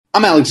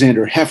I'm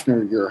Alexander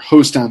Hefner, your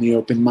host on The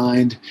Open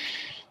Mind.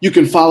 You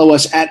can follow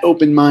us at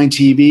Open Mind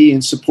TV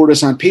and support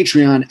us on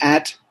Patreon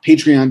at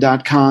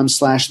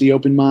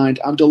patreon.com/theopenmind.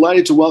 I'm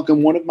delighted to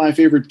welcome one of my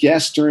favorite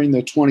guests during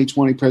the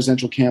 2020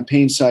 presidential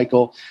campaign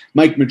cycle,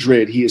 Mike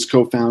Madrid. He is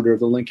co-founder of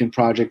the Lincoln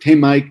Project. Hey,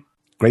 Mike.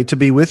 Great to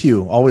be with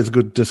you. Always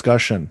good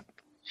discussion.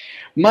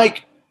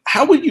 Mike,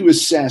 how would you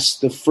assess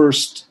the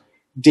first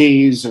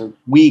days or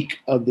week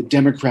of the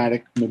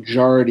Democratic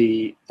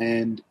majority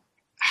and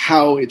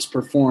how it's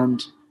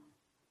performed?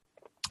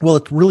 Well,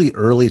 it's really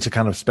early to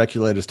kind of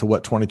speculate as to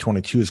what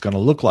 2022 is going to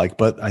look like,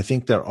 but I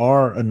think there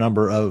are a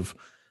number of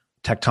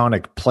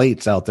tectonic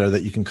plates out there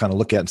that you can kind of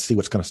look at and see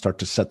what's going to start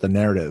to set the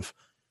narrative.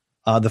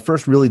 The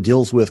first really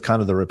deals with kind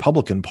of the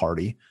Republican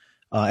Party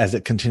as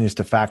it continues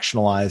to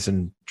factionalize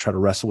and try to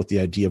wrestle with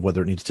the idea of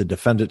whether it needs to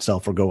defend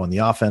itself or go on the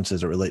offense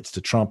as it relates to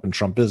Trump and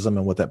Trumpism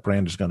and what that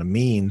brand is going to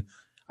mean.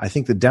 I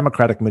think the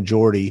Democratic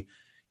majority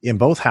in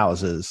both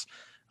houses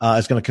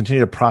is going to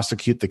continue to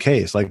prosecute the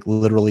case, like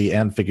literally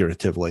and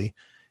figuratively.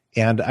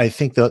 And I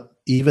think that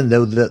even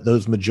though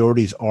those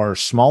majorities are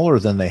smaller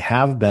than they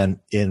have been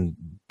in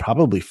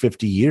probably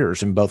 50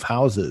 years in both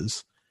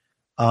houses,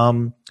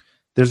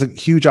 there's a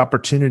huge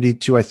opportunity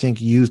to, I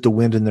think, use the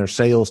wind in their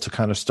sails to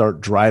kind of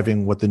start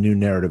driving what the new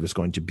narrative is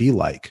going to be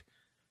like.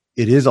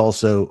 It is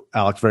also,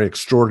 Alex, very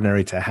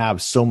extraordinary to have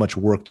so much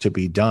work to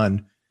be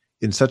done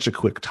in such a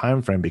quick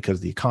time frame because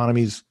the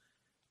economy's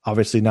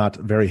obviously not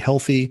very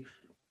healthy.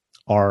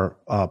 Our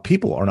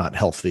people are not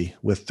healthy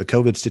with the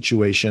COVID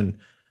situation.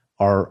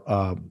 Our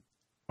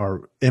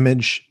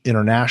image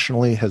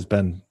internationally has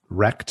been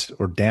wrecked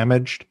or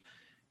damaged.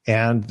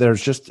 And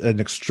there's just an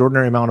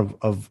extraordinary amount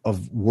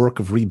of work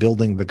of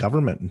rebuilding the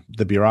government,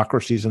 the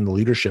bureaucracies and the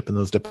leadership in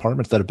those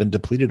departments that have been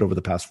depleted over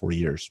the past 4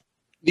 years.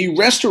 The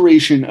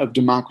restoration of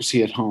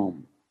democracy at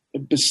home,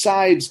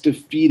 besides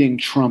defeating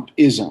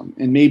Trumpism,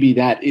 and maybe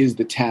that is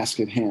the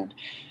task at hand,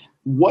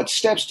 what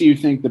steps do you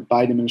think the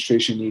Biden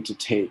administration needs to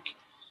take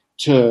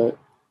to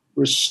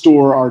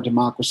restore our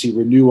democracy,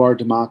 renew our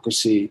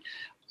democracy,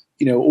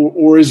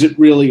 or is it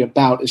really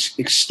about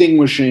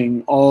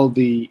extinguishing all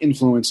the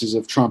influences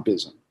of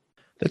Trumpism?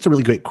 That's a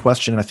really great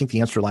question. And I think the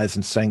answer lies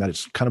in saying that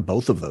it's kind of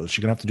both of those.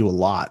 You're going to have to do a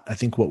lot. I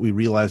think what we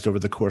realized over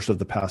the course of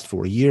the past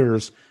 4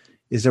 years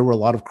is there were a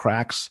lot of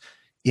cracks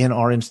in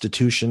our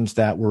institutions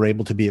that were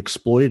able to be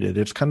exploited.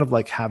 It's kind of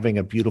like having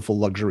a beautiful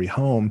luxury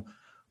home,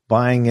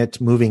 buying it,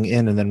 moving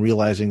in, and then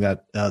realizing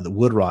that the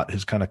wood rot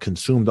has kind of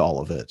consumed all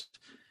of it.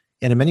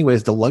 And in many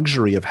ways, the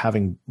luxury of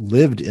having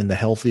lived in the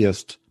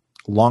healthiest,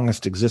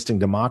 longest existing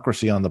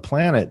democracy on the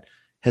planet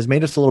has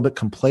made us a little bit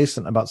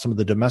complacent about some of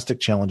the domestic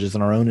challenges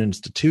in our own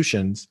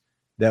institutions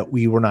that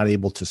we were not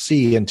able to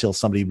see until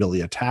somebody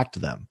really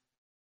attacked them.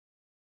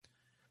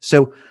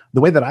 So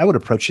the way that I would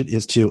approach it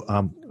is to,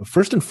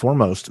 first and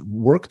foremost,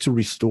 work to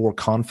restore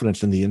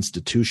confidence in the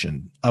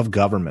institution of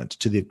government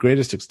to the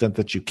greatest extent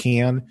that you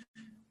can,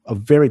 a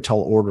very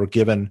tall order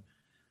given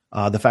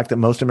the fact that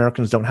most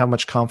Americans don't have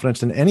much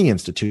confidence in any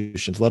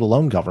institutions, let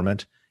alone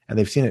government, and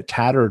they've seen it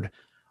tattered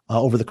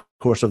over the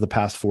course of the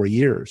past 4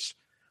 years.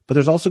 But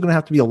there's also going to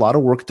have to be a lot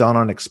of work done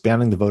on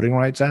expanding the Voting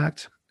Rights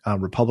Act.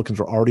 Republicans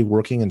are already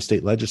working in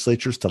state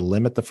legislatures to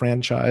limit the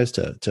franchise,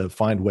 to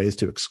find ways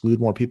to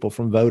exclude more people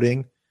from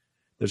voting.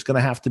 There's going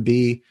to have to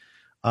be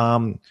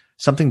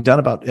something done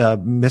about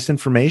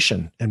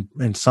misinformation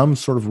and some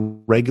sort of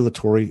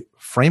regulatory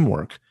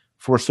framework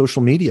for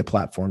social media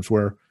platforms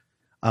where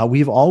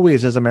we've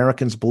always, as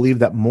Americans, believed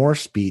that more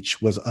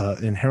speech was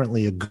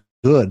inherently a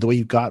good. The way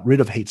you got rid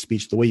of hate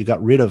speech, the way you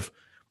got rid of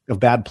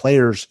bad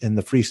players in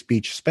the free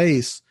speech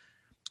space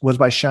was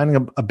by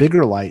shining a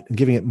bigger light and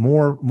giving it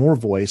more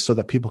voice so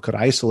that people could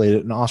isolate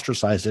it and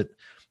ostracize it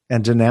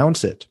and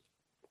denounce it.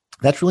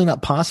 That's really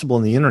not possible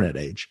in the internet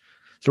age.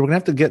 So we're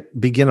going to have to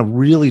begin a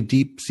really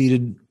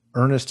deep-seated,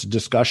 earnest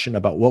discussion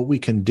about what we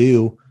can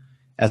do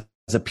as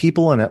a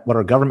people and what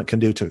our government can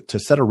do to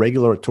set a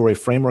regulatory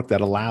framework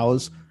that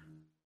allows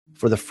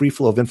for the free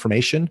flow of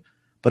information,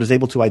 but is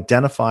able to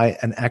identify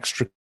and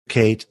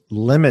extricate,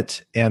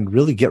 limit, and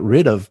really get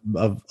rid of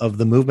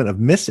the movement of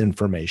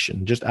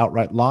misinformation, just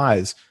outright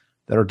lies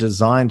that are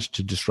designed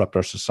to disrupt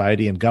our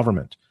society and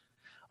government.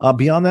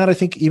 Beyond that, I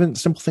think even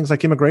simple things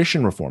like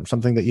immigration reform,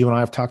 something that you and I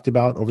have talked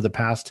about over the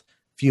past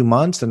few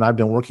months and I've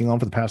been working on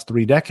for the past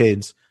 3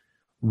 decades,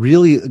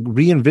 really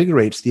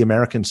reinvigorates the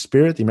American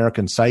spirit, the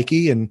American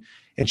psyche, and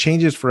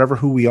changes forever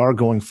who we are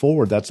going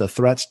forward. That's a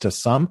threat to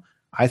some.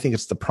 I think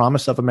it's the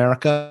promise of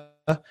America,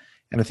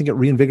 and I think it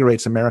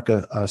reinvigorates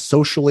America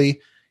socially,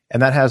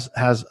 and that has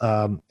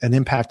an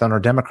impact on our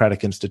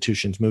democratic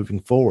institutions moving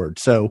forward.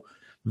 So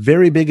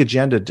very big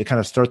agenda to kind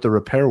of start the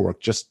repair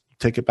work. Just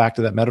take it back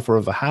to that metaphor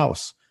of a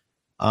house.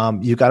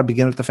 You've got to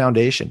begin at the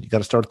foundation. You got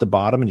to start at the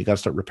bottom, and you got to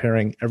start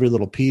repairing every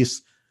little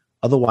piece.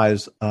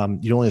 Otherwise,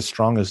 you're only as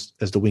strong as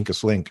the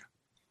weakest link.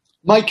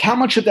 Mike, how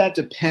much of that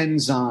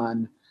depends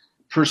on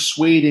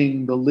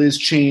persuading the Liz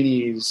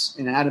Cheneys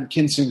and Adam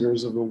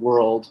Kinzingers of the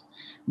world,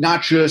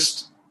 not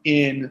just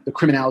in the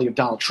criminality of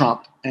Donald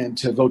Trump and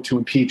to vote to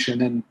impeach and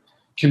then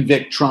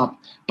convict Trump,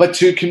 but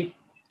to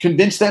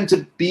convince them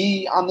to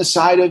be on the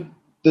side of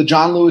the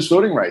John Lewis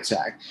Voting Rights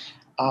Act.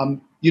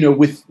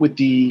 With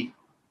the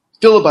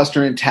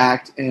filibuster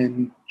intact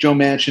and Joe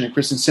Manchin and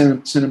Kristen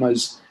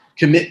Sinema's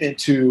commitment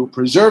to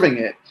preserving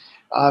it,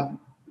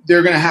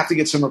 they're going to have to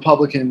get some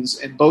Republicans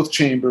in both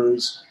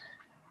chambers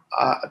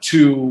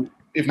to,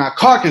 if not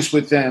caucus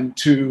with them,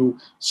 to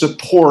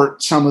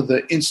support some of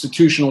the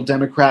institutional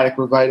democratic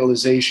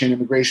revitalization,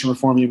 immigration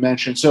reform you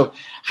mentioned. So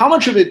how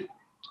much of it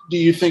do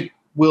you think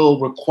will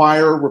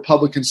require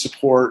Republican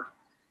support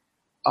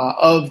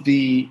of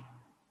the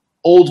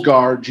old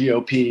guard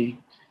GOP?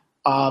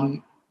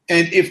 And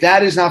if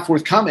that is not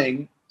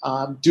forthcoming,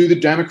 do the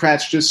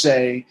Democrats just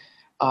say,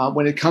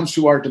 when it comes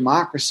to our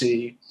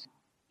democracy,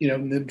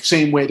 in the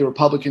same way the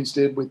Republicans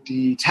did with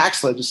the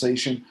tax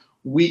legislation,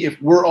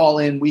 if we're all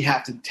in, we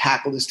have to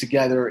tackle this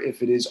together.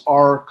 If it is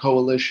our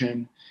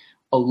coalition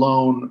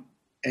alone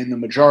and the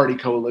majority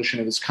coalition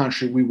of this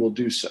country, we will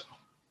do so.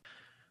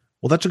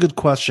 Well, that's a good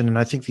question. And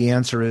I think the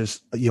answer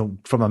is,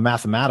 from a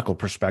mathematical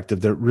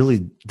perspective, there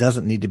really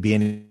doesn't need to be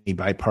any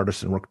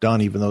bipartisan work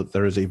done, even though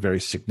there is a very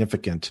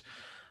significant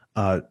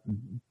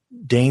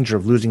danger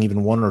of losing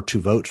even one or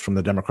two votes from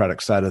the Democratic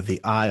side of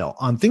the aisle.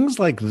 On things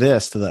like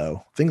this,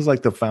 though, things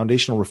like the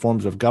foundational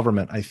reforms of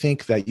government, I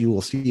think that you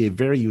will see a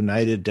very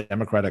united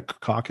Democratic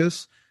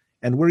caucus.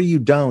 And where you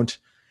don't,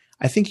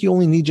 I think you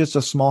only need just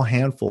a small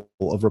handful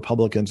of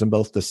Republicans in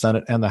both the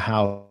Senate and the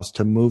House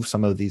to move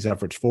some of these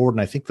efforts forward.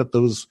 And I think that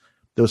those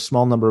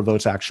small number of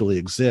votes actually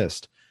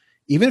exist.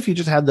 Even if you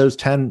just had those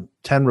 10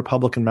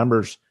 Republican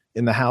members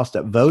in the House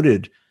that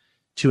voted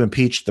to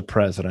impeach the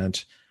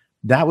president,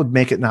 that would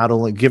make it not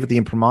only give it the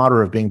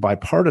imprimatur of being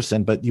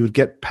bipartisan, but you would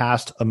get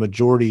past a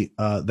majority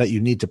that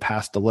you need to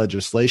pass the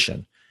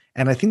legislation.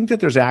 And I think that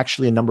there's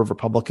actually a number of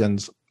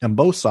Republicans on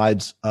both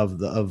sides of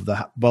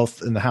the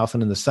both in the House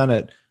and in the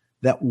Senate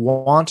that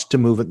want to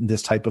move it in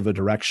this type of a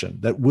direction,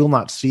 that will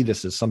not see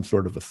this as some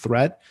sort of a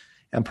threat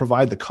and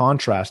provide the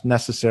contrast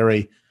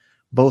necessary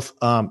both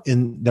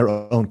in their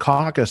own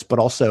caucus, but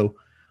also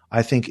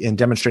I think in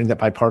demonstrating that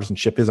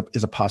bipartisanship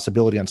is a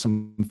possibility on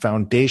some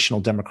foundational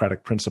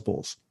democratic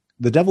principles.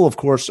 The devil, of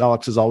course,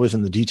 Alex, is always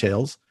in the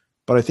details,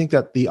 but I think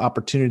that the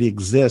opportunity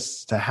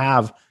exists to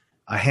have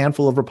a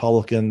handful of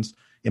Republicans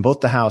in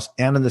both the House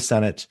and in the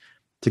Senate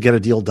to get a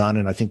deal done,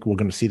 and I think we're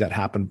going to see that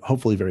happen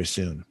hopefully very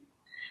soon.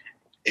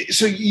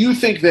 So you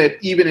think that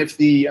even if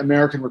the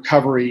American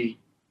Recovery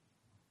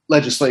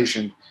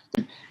legislation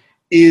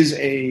is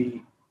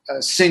a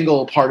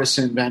single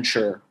partisan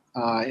venture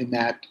in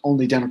that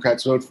only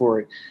Democrats vote for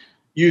it,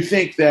 you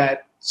think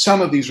that some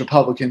of these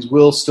Republicans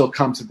will still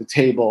come to the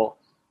table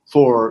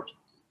for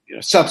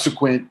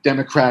subsequent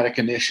Democratic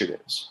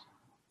initiatives?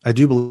 I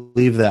do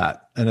believe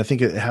that. And I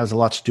think it has a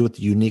lot to do with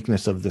the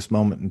uniqueness of this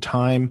moment in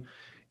time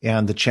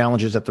and the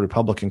challenges that the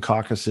Republican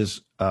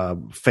caucuses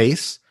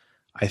face.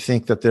 I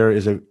think that there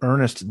is an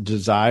earnest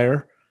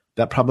desire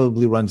that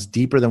probably runs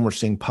deeper than we're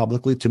seeing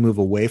publicly to move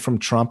away from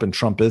Trump and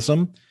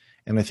Trumpism.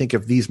 And I think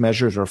if these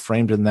measures are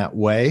framed in that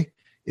way,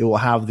 it will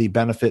have the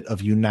benefit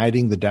of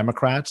uniting the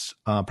Democrats,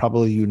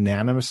 probably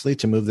unanimously,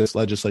 to move this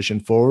legislation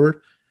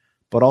forward,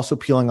 but also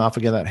peeling off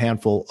again that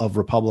handful of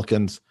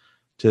Republicans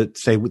to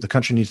say the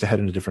country needs to head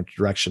in a different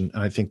direction.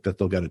 And I think that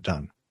they'll get it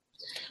done.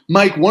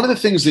 Mike, one of the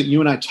things that you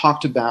and I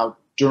talked about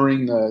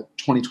during the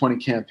 2020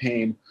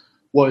 campaign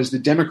was the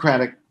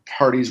Democratic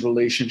Party's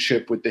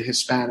relationship with the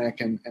Hispanic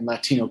and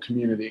Latino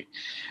community.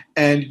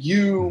 And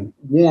you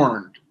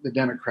warned the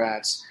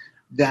Democrats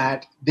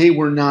that they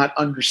were not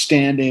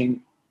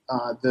understanding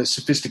the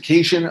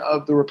sophistication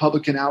of the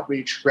Republican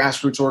outreach,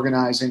 grassroots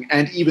organizing,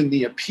 and even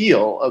the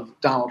appeal of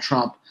Donald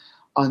Trump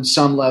on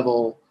some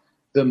level,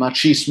 the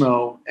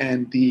machismo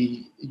and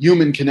the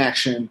human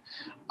connection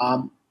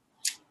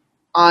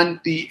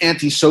on the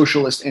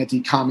anti-socialist,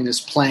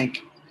 anti-communist plank,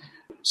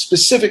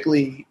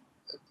 specifically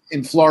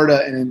in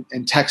Florida and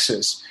in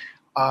Texas.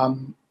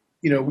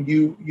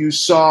 You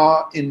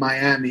saw in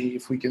Miami,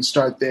 if we can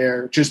start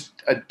there, just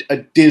a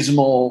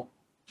dismal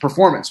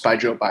performance by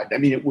Joe Biden. I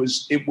mean, it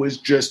was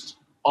just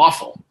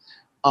awful.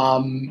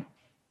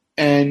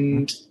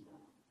 And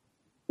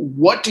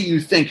what do you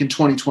think in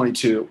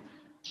 2022,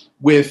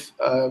 with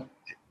a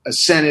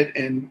Senate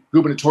and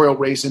gubernatorial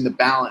race in the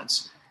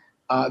balance,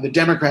 the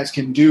Democrats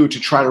can do to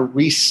try to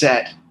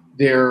reset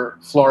their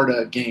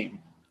Florida game?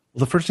 Well,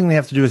 the first thing they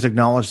have to do is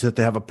acknowledge that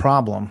they have a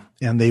problem,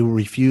 and they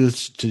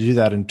refused to do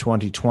that in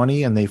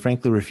 2020, and they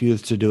frankly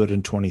refused to do it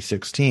in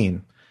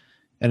 2016.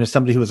 And as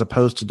somebody who was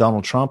opposed to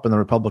Donald Trump and the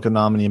Republican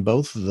nominee in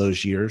both of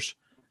those years,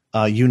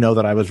 you know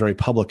that I was very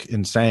public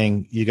in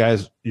saying, you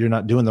guys, you're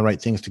not doing the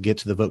right things to get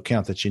to the vote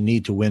count that you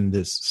need to win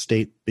this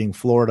state, being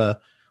Florida,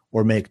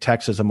 or make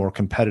Texas a more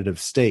competitive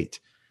state.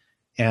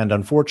 And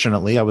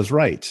unfortunately, I was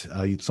right.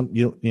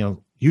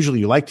 Usually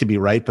you like to be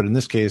right, but in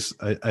this case,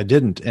 I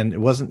didn't. And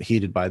it wasn't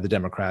heeded by the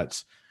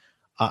Democrats.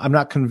 I'm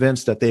not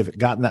convinced that they've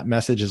gotten that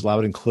message as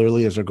loud and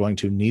clearly as they're going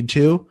to need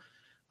to.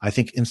 I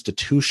think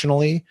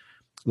institutionally,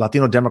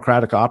 Latino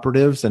Democratic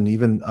operatives and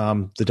even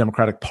the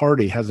Democratic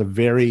Party has a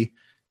very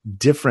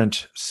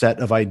different set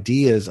of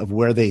ideas of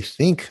where they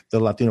think the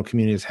Latino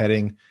community is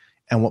heading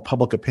and what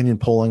public opinion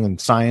polling and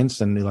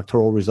science and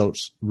electoral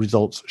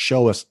results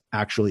show us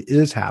actually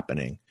is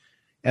happening.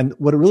 And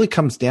what it really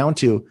comes down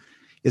to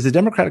is the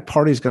Democratic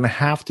Party is going to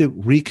have to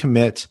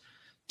recommit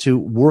to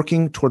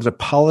working towards a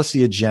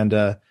policy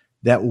agenda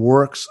that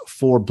works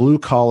for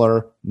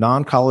blue-collar,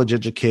 non-college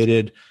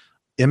educated,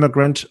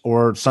 immigrant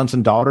or sons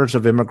and daughters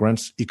of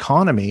immigrants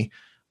economy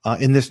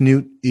in this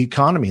new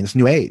economy, in this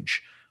new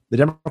age. The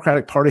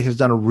Democratic Party has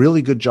done a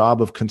really good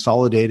job of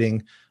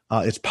consolidating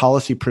its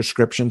policy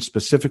prescriptions,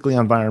 specifically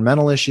on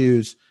environmental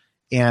issues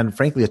and,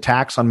 frankly,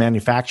 attacks on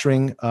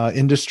manufacturing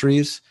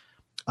industries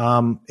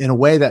in a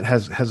way that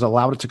has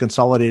allowed it to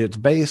consolidate its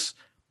base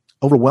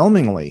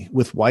overwhelmingly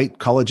with white,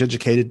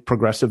 college-educated,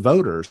 progressive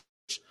voters.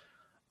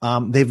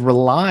 They've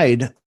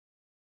relied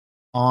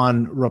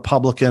on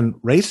Republican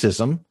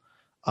racism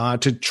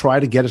to try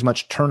to get as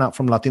much turnout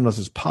from Latinos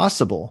as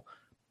possible.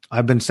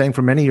 I've been saying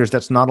for many years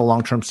that's not a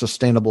long-term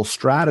sustainable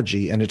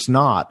strategy, and it's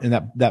not. And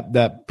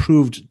that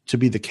proved to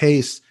be the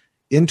case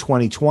in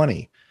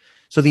 2020.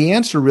 So the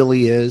answer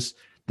really is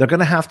they're going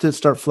to have to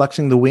start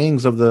flexing the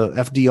wings of the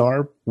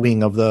FDR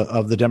wing of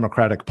the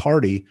Democratic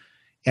Party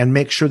and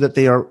make sure that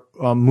they are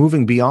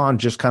moving beyond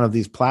just kind of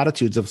these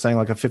platitudes of saying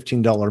like a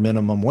 $15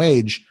 minimum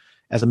wage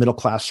as a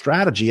middle-class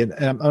strategy.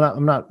 And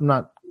I'm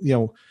not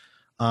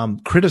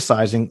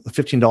criticizing the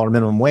 $15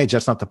 minimum wage.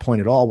 That's not the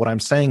point at all. What I'm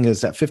saying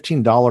is that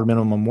 $15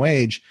 minimum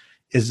wage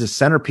is the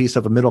centerpiece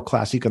of a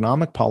middle-class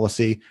economic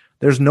policy.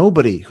 There's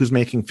nobody who's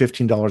making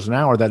 $15 an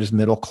hour that is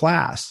middle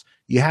class.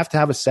 You have to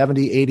have a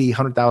 $70, $80,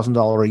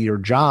 $100,000 a year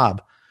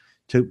job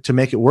to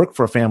make it work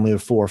for a family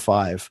of 4 or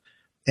 5.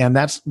 And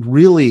that's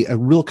really a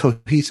real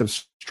cohesive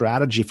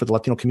strategy for the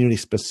Latino community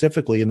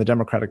specifically, and the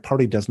Democratic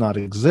Party does not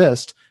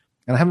exist.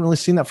 And I haven't really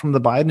seen that from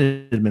the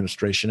Biden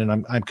administration.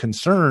 And I'm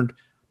concerned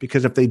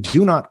because if they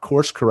do not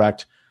course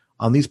correct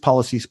on these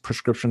policies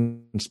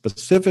prescriptions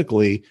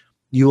specifically,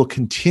 you will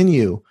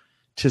continue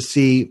to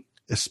see,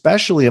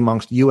 especially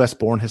amongst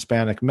U.S.-born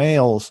Hispanic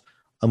males,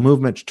 a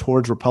movement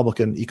towards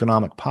Republican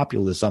economic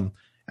populism,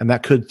 and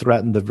that could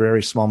threaten the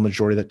very small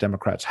majority that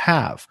Democrats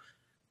have.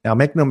 Now,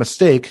 make no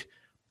mistake,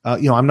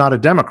 I'm not a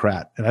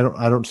Democrat, and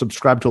I don't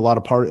subscribe to a lot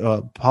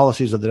of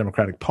policies of the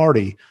Democratic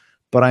Party,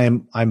 but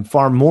I'm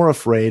far more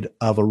afraid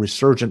of a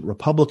resurgent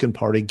Republican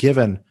Party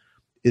given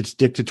its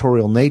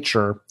dictatorial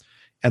nature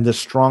and the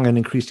strong and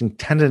increasing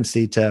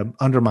tendency to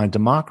undermine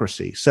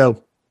democracy.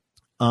 So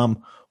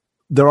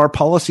there are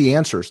policy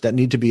answers that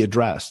need to be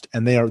addressed,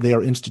 and they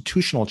are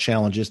institutional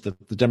challenges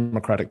that the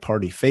Democratic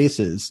Party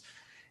faces.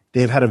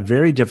 They've had a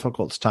very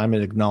difficult time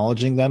in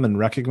acknowledging them and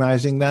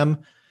recognizing them.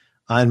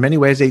 In many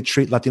ways, they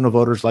treat Latino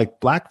voters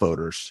like black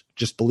voters,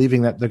 just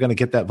believing that they're going to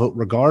get that vote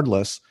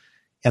regardless.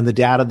 And the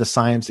data, the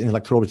science, and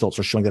electoral results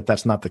are showing that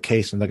that's not the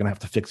case, and they're going to have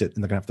to fix it,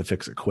 and they're going to have to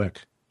fix it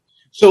quick.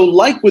 So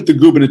like with the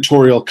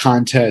gubernatorial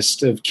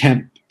contest of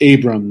Kemp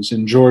Abrams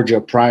in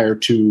Georgia prior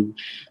to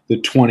the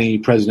 20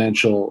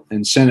 presidential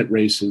and Senate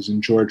races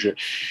in Georgia,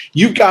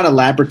 you've got a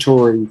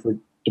laboratory for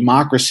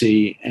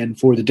democracy and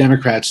for the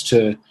Democrats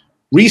to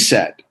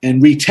reset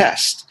and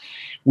retest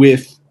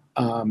with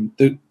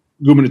the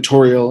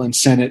gubernatorial and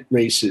Senate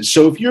races.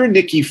 So if you're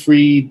Nikki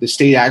Fried, the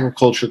state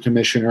agriculture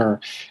commissioner,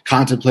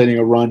 contemplating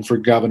a run for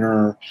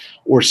governor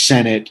or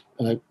Senate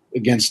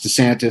against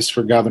DeSantis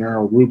for governor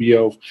or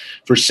Rubio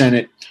for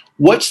Senate,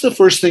 what's the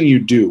first thing you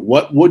do?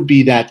 What would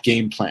be that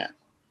game plan?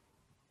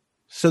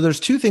 So there's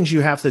two things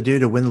you have to do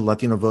to win the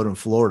Latino vote in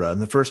Florida.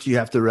 And the first you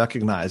have to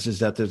recognize is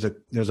that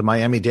there's a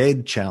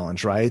Miami-Dade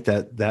challenge, right?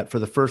 That for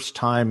the first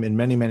time in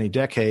many, many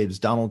decades,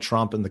 Donald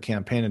Trump and the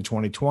campaign in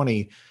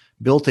 2020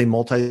 built a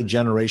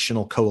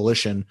multi-generational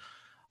coalition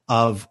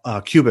of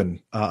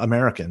Cuban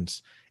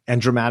Americans, and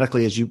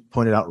dramatically, as you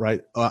pointed out,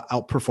 right,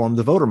 outperformed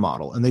the voter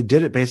model. And they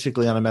did it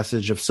basically on a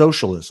message of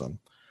socialism.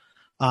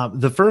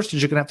 The first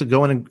is you're going to have to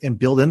go in and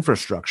build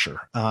infrastructure.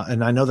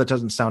 And I know that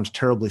doesn't sound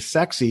terribly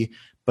sexy,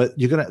 but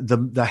you're going to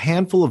the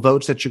handful of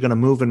votes that you're going to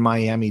move in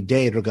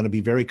Miami-Dade are going to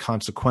be very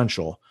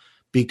consequential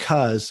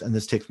because, and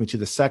this takes me to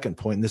the second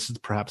point, and this is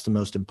perhaps the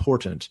most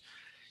important,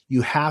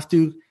 you have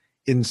to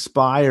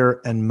inspire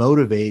and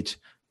motivate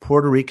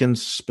Puerto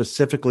Ricans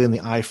specifically in the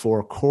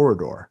I-4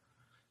 corridor.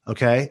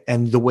 Okay.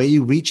 And the way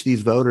you reach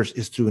these voters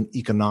is through an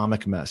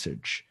economic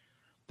message.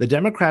 The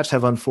Democrats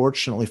have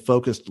unfortunately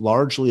focused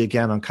largely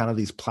again on kind of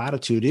these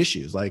platitude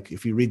issues. Like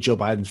if you read Joe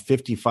Biden's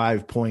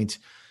 55-point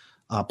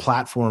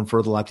platform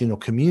for the Latino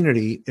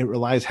community, it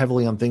relies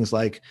heavily on things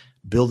like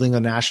building a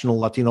national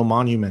Latino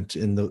monument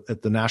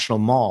at the National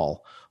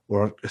Mall,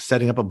 or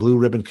setting up a blue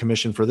ribbon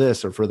commission for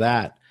this or for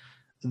that.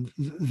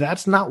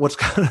 That's not what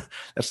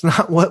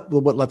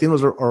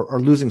Latinos are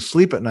losing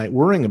sleep at night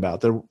worrying about.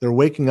 They're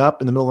waking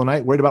up in the middle of the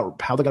night worried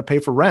about how they're going to pay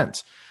for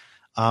rent,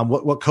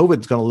 what COVID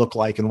is going to look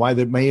like, and why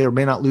they may or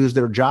may not lose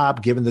their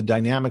job given the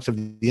dynamics of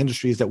the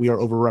industries that we are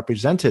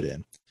overrepresented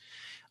in.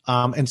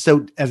 And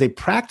so, as a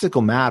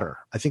practical matter,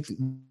 I think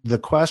the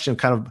question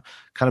kind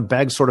of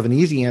begs sort of an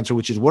easy answer,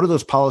 which is what are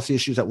those policy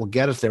issues that will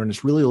get us there? And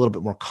it's really a little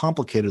bit more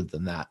complicated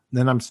than that. And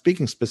then I'm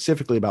speaking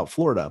specifically about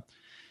Florida.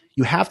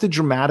 You have to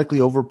dramatically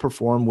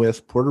overperform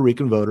with Puerto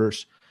Rican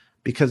voters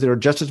because there are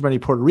just as many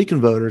Puerto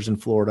Rican voters in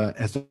Florida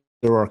as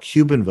there are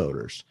Cuban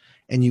voters.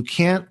 And you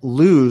can't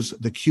lose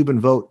the Cuban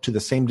vote to the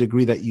same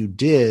degree that you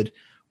did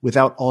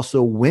without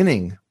also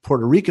winning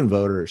Puerto Rican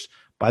voters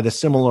by the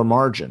similar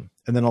margin,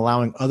 and then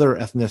allowing other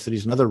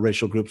ethnicities and other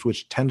racial groups,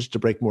 which tends to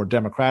break more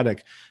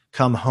democratic,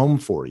 come home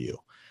for you.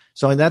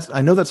 So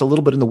I know that's a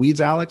little bit in the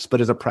weeds, Alex, but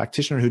as a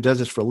practitioner who does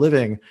this for a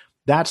living,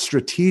 that's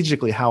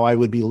strategically how I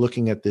would be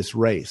looking at this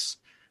race.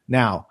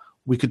 Now,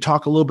 we could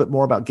talk a little bit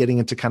more about getting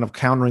into kind of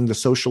countering the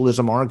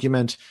socialism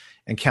argument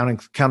and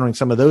countering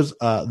some of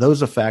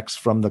those effects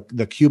from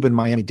the Cuban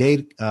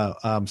Miami-Dade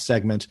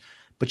segment.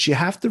 But you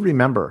have to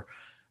remember,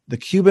 the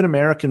Cuban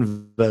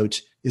American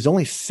vote is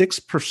only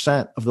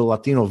 6% of the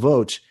Latino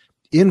vote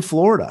in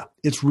Florida.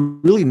 It's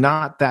really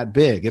not that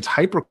big. It's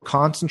hyper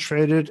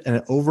concentrated and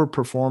it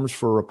overperforms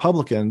for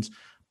Republicans,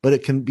 but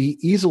it can be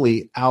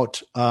easily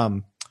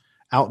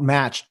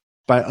outmatched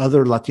by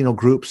other Latino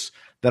groups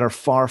that are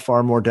far,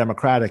 far more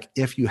democratic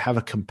if you have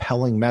a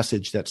compelling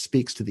message that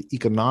speaks to the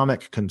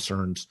economic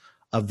concerns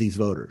of these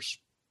voters.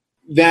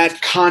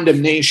 That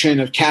condemnation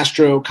of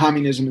Castro,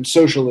 communism, and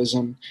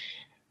socialism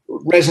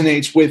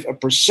resonates with a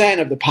percent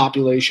of the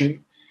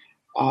population.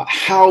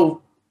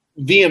 How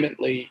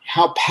vehemently,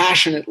 how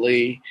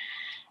passionately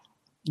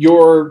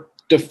your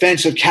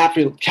defense of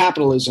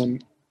capitalism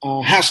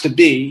has to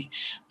be,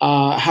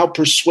 how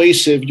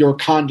persuasive your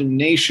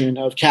condemnation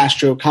of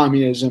Castro,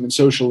 communism, and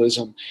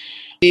socialism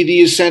be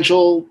the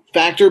essential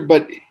factor,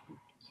 but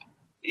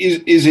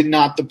is it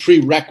not the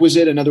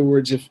prerequisite? In other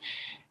words, if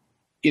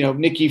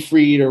Nikki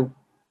Fried or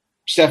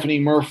Stephanie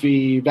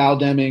Murphy, Val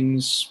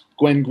Demings,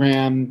 Gwen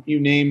Graham, you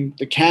name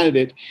the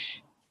candidate,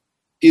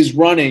 is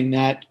running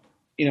that,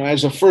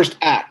 as a first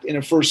act in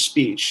a first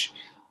speech,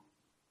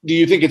 do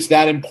you think it's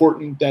that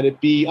important that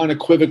it be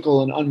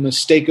unequivocal and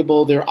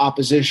unmistakable, their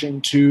opposition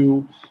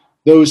to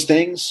those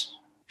things?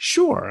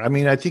 Sure. I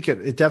mean, I think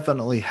it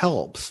definitely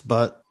helps,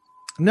 but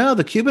no,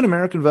 the Cuban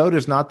American vote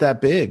is not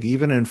that big,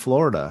 even in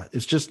Florida.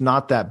 It's just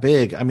not that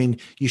big. I mean,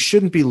 you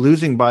shouldn't be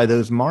losing by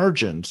those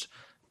margins.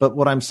 But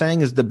what I'm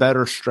saying is the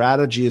better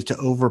strategy is to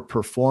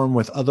overperform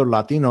with other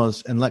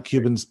Latinos and let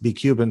Cubans be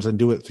Cubans and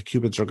do what the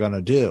Cubans are going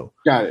to do.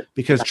 Got it.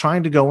 Because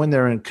trying to go in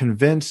there and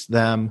convince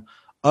them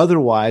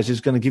otherwise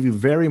is going to give you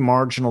very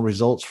marginal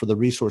results for the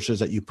resources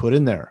that you put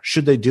in there.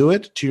 Should they do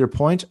it? To your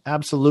point,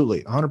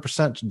 absolutely,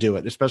 100% do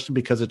it, especially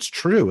because it's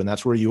true and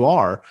that's where you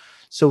are.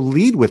 So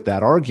lead with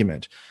that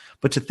argument.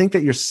 But to think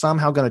that you're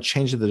somehow going to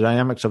change the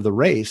dynamics of the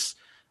race,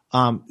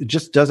 it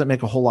just doesn't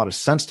make a whole lot of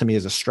sense to me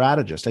as a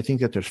strategist. I think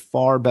that there's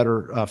far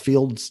better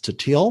fields to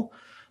till.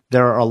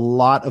 There are a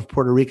lot of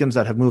Puerto Ricans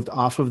that have moved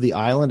off of the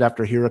island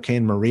after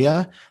Hurricane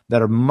Maria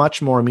that are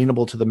much more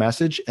amenable to the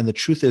message. And the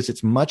truth is,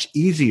 it's much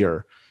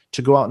easier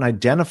to go out and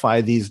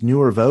identify these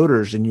newer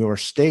voters in your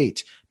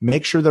state,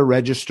 make sure they're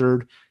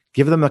registered,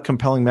 give them a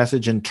compelling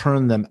message, and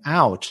turn them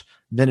out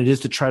than it is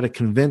to try to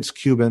convince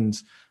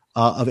Cubans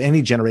of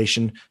any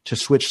generation to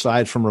switch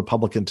sides from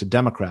Republican to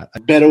Democrat.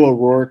 Beto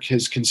O'Rourke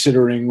is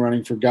considering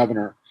running for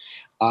governor.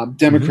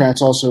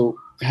 Democrats also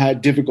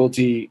had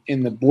difficulty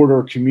in the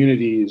border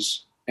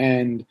communities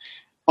and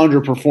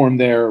underperformed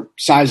there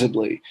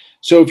sizably.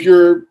 So if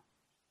you're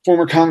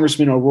former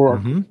Congressman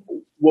O'Rourke,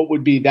 what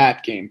would be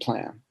that game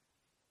plan?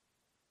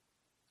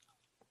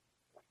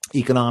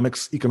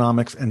 Economics.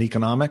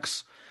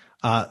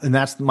 And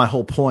that's my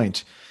whole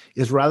point,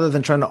 is rather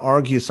than trying to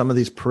argue some of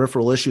these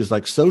peripheral issues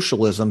like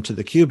socialism to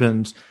the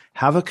Cubans,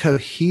 have a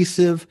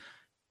cohesive,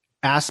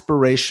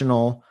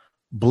 aspirational,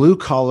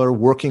 blue-collar,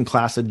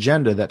 working-class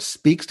agenda that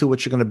speaks to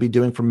what you're going to be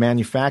doing for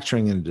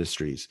manufacturing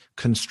industries,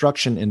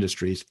 construction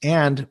industries,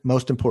 and,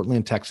 most importantly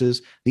in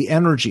Texas, the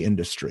energy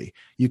industry.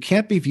 You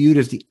can't be viewed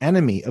as the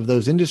enemy of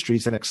those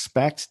industries and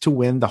expect to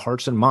win the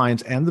hearts and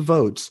minds and the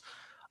votes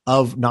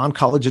of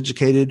non-college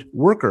educated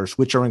workers,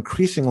 which are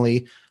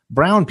increasingly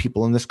brown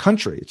people in this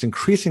country. It's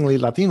increasingly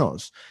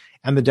Latinos.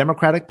 And the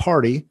Democratic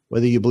Party,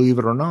 whether you believe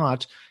it or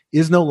not,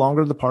 is no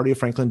longer the party of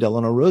Franklin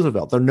Delano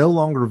Roosevelt. They're no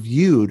longer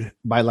viewed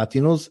by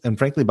Latinos and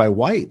frankly by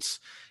whites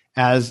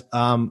as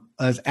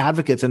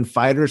advocates and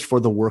fighters for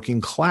the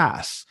working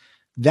class.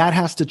 That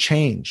has to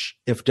change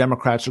if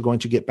Democrats are going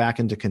to get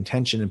back into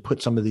contention and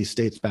put some of these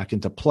states back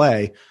into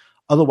play.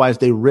 Otherwise,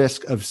 they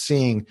risk of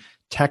seeing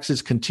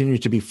Texas continue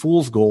to be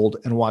fool's gold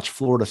and watch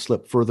Florida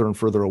slip further and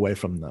further away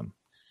from them.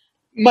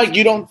 Mike,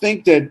 you don't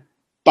think that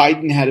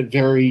Biden had a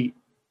very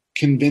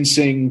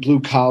convincing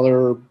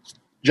blue-collar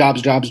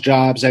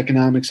jobs,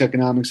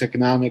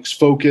 economics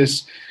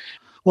focus?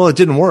 Well, it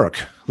didn't work.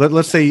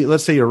 Let's say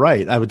you're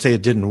right. I would say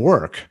it didn't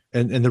work.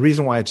 And the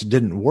reason why it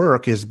didn't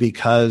work is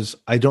because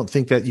I don't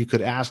think that you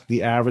could ask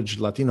the average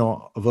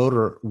Latino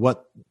voter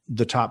what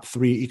the top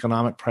 3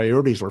 economic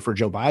priorities were for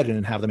Joe Biden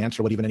and have them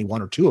answer what even any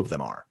 1 or 2 of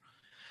them are.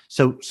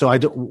 So I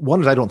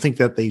don't think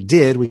that they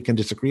did. We can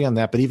disagree on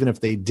that. But even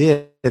if they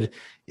did,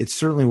 it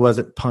certainly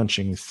wasn't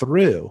punching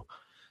through.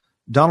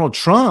 Donald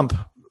Trump,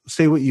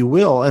 say what you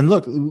will. And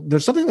look,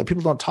 there's something that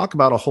people don't talk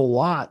about a whole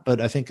lot, but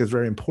I think is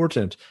very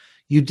important.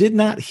 You did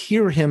not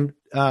hear him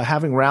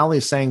having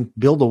rallies saying,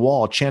 build a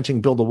wall,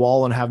 chanting, build a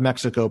wall and have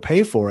Mexico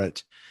pay for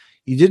it.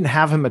 You didn't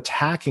have him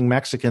attacking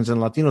Mexicans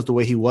and Latinos the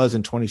way he was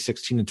in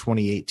 2016 and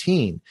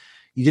 2018.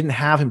 You didn't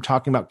have him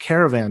talking about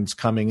caravans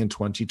coming in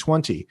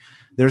 2020.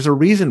 There's a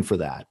reason for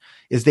that,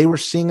 is they were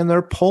seeing in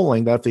their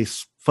polling that if they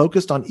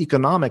focused on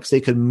economics,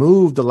 they could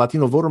move the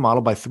Latino voter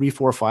model by 3,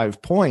 4,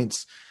 5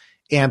 points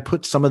and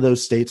put some of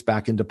those states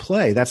back into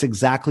play. That's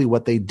exactly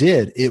what they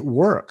did. It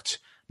worked.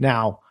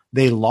 Now,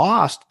 they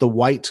lost the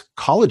white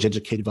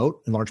college-educated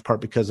vote, in large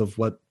part because of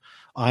what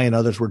I and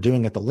others were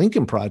doing at the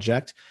Lincoln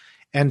Project.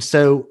 And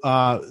so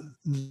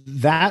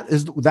that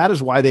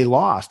is why they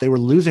lost. They were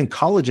losing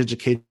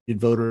college-educated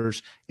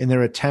voters in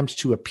their attempts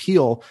to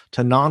appeal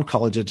to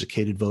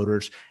non-college-educated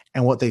voters.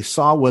 And what they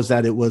saw was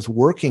that it was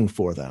working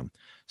for them.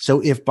 So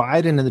if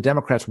Biden and the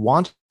Democrats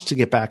want to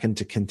get back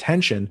into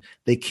contention,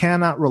 they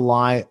cannot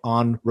rely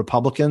on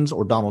Republicans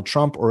or Donald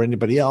Trump or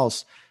anybody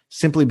else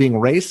simply being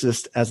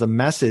racist as a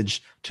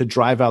message to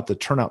drive out the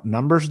turnout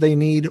numbers they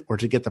need or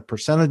to get the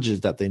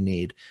percentages that they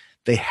need.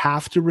 They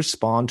have to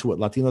respond to what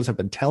Latinos have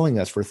been telling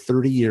us for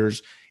 30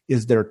 years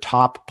is their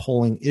top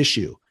polling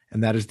issue,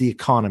 and that is the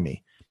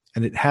economy.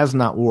 And it has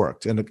not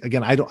worked. And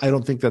again, I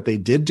don't think that they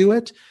did do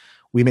it.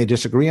 We may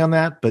disagree on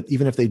that, but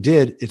even if they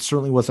did, it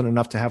certainly wasn't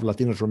enough to have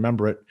Latinos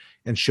remember it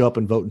and show up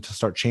and vote and to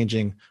start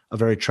changing a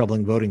very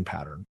troubling voting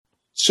pattern.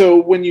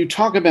 So when you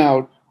talk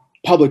about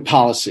public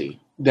policy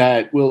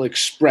that will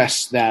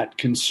express that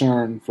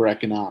concern for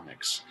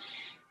economics,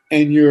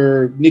 and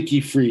you're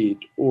Nikki Fried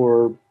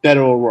or Beto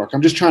O'Rourke,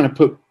 I'm just trying to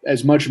put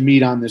as much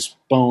meat on this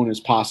bone as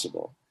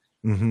possible.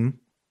 Mm-hmm.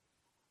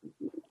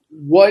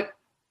 What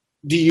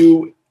do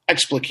you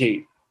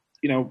explicate,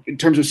 in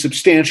terms of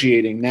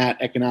substantiating that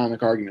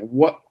economic argument?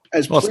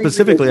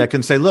 Specifically, I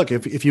can say, look,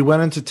 if you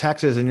went into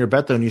Texas and you're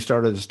Beto and you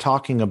started just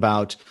talking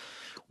about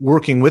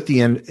working with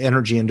the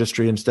energy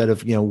industry instead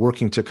of,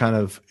 working to kind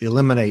of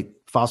eliminate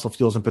fossil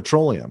fuels and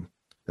petroleum,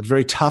 it's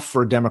very tough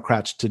for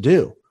Democrats to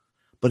do.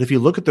 But if you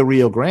look at the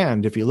Rio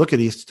Grande, if you look at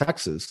East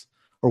Texas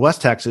or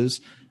West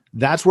Texas,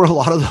 that's where a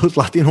lot of those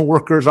Latino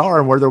workers are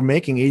and where they're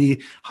making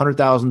 $80,000,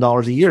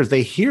 $100,000 a year.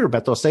 They hear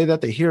Beto say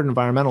that, they hear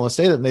environmentalists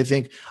say that, and they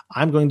think,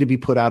 I'm going to be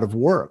put out of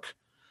work.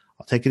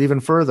 I'll take it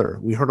even further.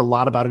 We heard a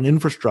lot about an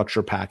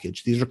infrastructure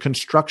package. These are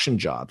construction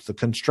jobs, the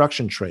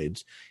construction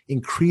trades,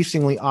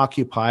 increasingly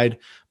occupied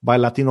by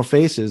Latino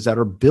faces that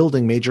are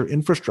building major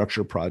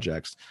infrastructure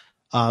projects.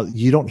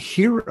 You don't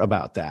hear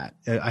about that.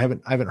 I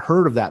haven't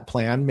heard of that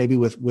plan. Maybe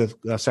with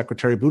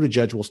Secretary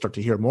Buttigieg, we'll start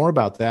to hear more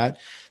about that.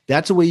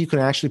 That's a way you can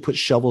actually put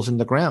shovels in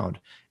the ground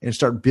and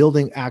start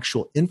building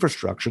actual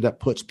infrastructure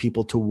that puts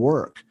people to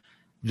work.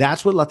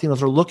 That's what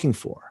Latinos are looking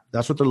for.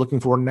 That's what they're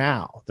looking for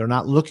now. They're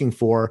not looking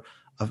for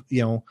a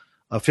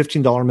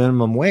 $15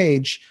 minimum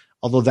wage,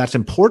 although that's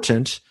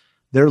important.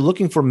 They're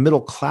looking for middle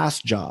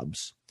class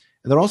jobs.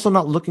 And they're also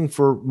not looking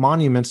for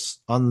monuments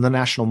on the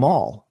National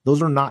Mall.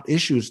 Those are not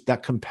issues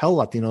that compel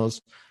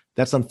Latinos.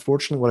 That's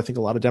unfortunately what I think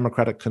a lot of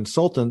Democratic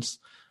consultants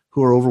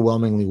who are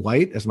overwhelmingly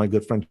white, as my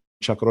good friend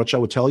Chuck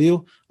Rocha would tell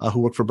you, who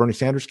worked for Bernie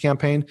Sanders'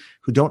 campaign,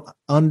 who don't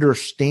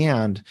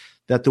understand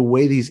that the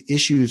way these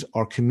issues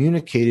are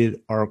communicated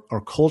are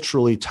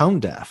culturally tone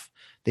deaf.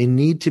 They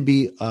need to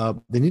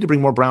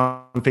bring more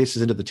brown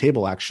faces into the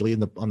table, actually,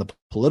 on the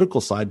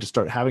political side, to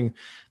start having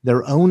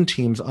their own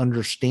teams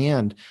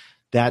understand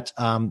that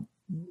in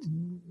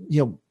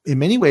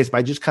many ways,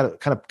 by just kind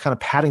of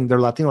patting their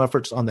Latino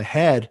efforts on the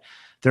head,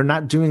 they're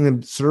not doing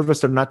them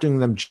service, they're not doing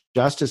them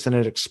justice, and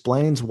it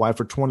explains why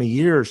for 20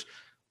 years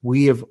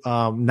we have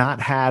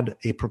not had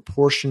a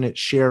proportionate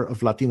share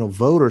of Latino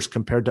voters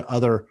compared to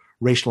other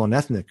racial and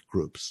ethnic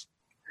groups.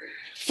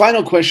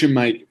 Final question,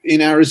 Mike. In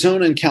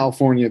Arizona and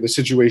California, the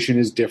situation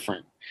is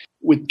different.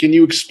 Can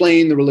you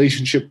explain the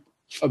relationship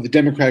of the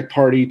Democratic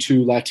Party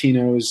to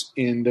Latinos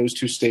in those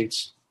two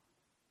states?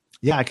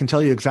 Yeah, I can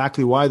tell you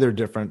exactly why they're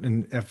different.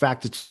 And in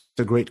fact, it's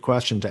a great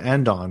question to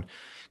end on.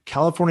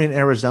 California and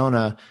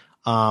Arizona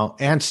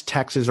and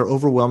Texas are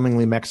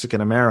overwhelmingly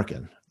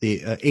Mexican-American. The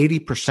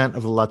 80%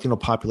 of the Latino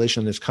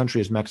population in this country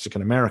is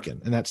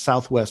Mexican-American. And that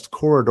Southwest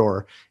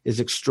corridor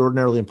is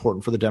extraordinarily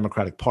important for the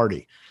Democratic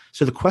Party.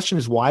 So the question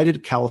is, why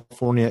did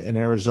California and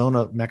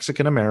Arizona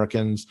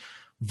Mexican-Americans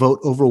vote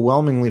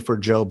overwhelmingly for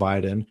Joe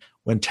Biden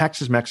when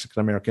Texas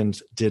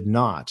Mexican-Americans did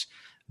not?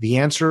 The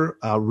answer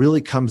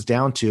really comes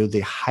down to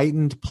the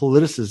heightened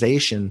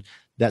politicization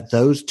that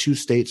those two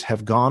states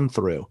have gone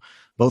through.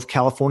 Both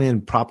California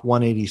and Prop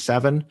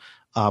 187,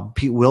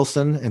 Pete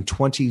Wilson, and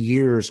 20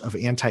 years of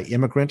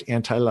anti-immigrant,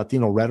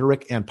 anti-Latino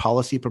rhetoric and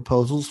policy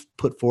proposals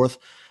put forth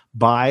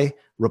by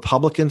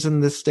Republicans in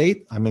this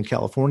state. I'm in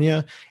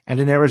California. And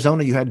in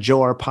Arizona, you had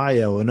Joe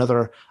Arpaio and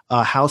other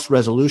House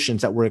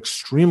resolutions that were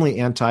extremely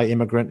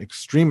anti-immigrant,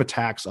 extreme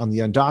attacks on the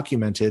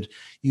undocumented.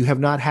 You have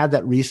not had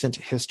that recent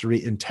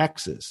history in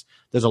Texas.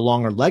 There's a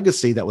longer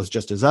legacy that was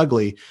just as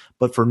ugly.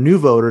 But for new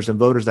voters and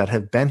voters that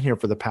have been here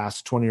for the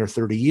past 20 or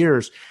 30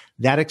 years,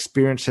 that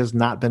experience has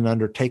not been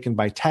undertaken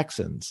by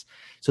Texans.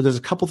 So there's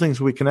a couple things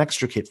we can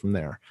extricate from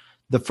there.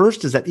 The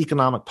first is that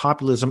economic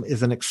populism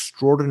is an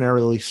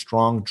extraordinarily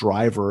strong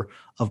driver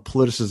of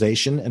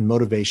politicization and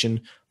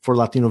motivation for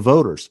Latino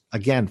voters.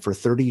 Again, for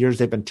 30 years,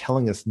 they've been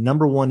telling us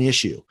number one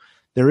issue.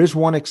 There is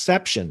one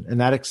exception, and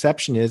that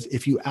exception is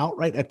if you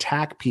outright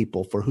attack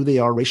people for who they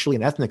are racially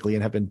and ethnically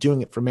and have been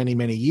doing it for many,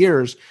 many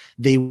years,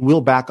 they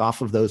will back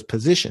off of those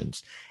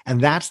positions.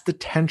 And that's the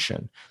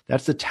tension.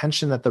 That's the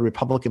tension that the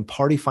Republican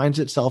Party finds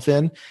itself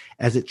in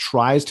as it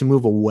tries to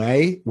move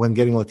away, when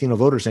getting Latino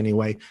voters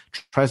anyway,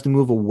 tries to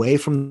move away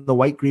from the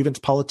white grievance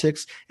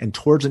politics and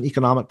towards an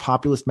economic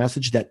populist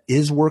message that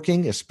is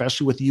working,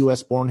 especially with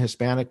U.S.-born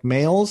Hispanic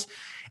males,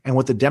 and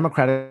what the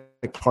Democratic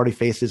Party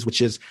faces, which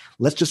is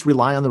let's just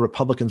rely on the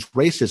Republicans'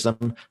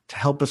 racism to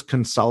help us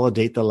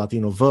consolidate the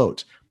Latino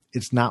vote.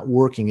 It's not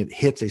working. It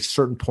hits a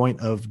certain point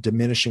of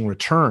diminishing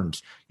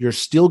returns. You're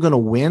still going to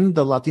win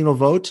the Latino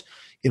vote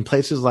in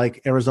places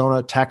like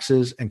Arizona,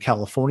 Texas, and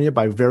California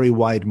by very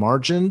wide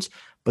margins,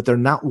 but they're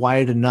not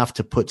wide enough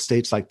to put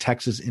states like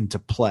Texas into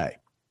play.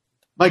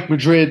 Mike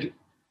Madrid,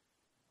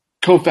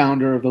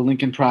 co-founder of the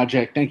Lincoln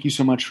Project, thank you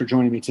so much for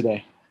joining me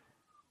today.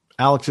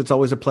 Alex, it's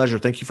always a pleasure.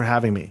 Thank you for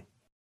having me.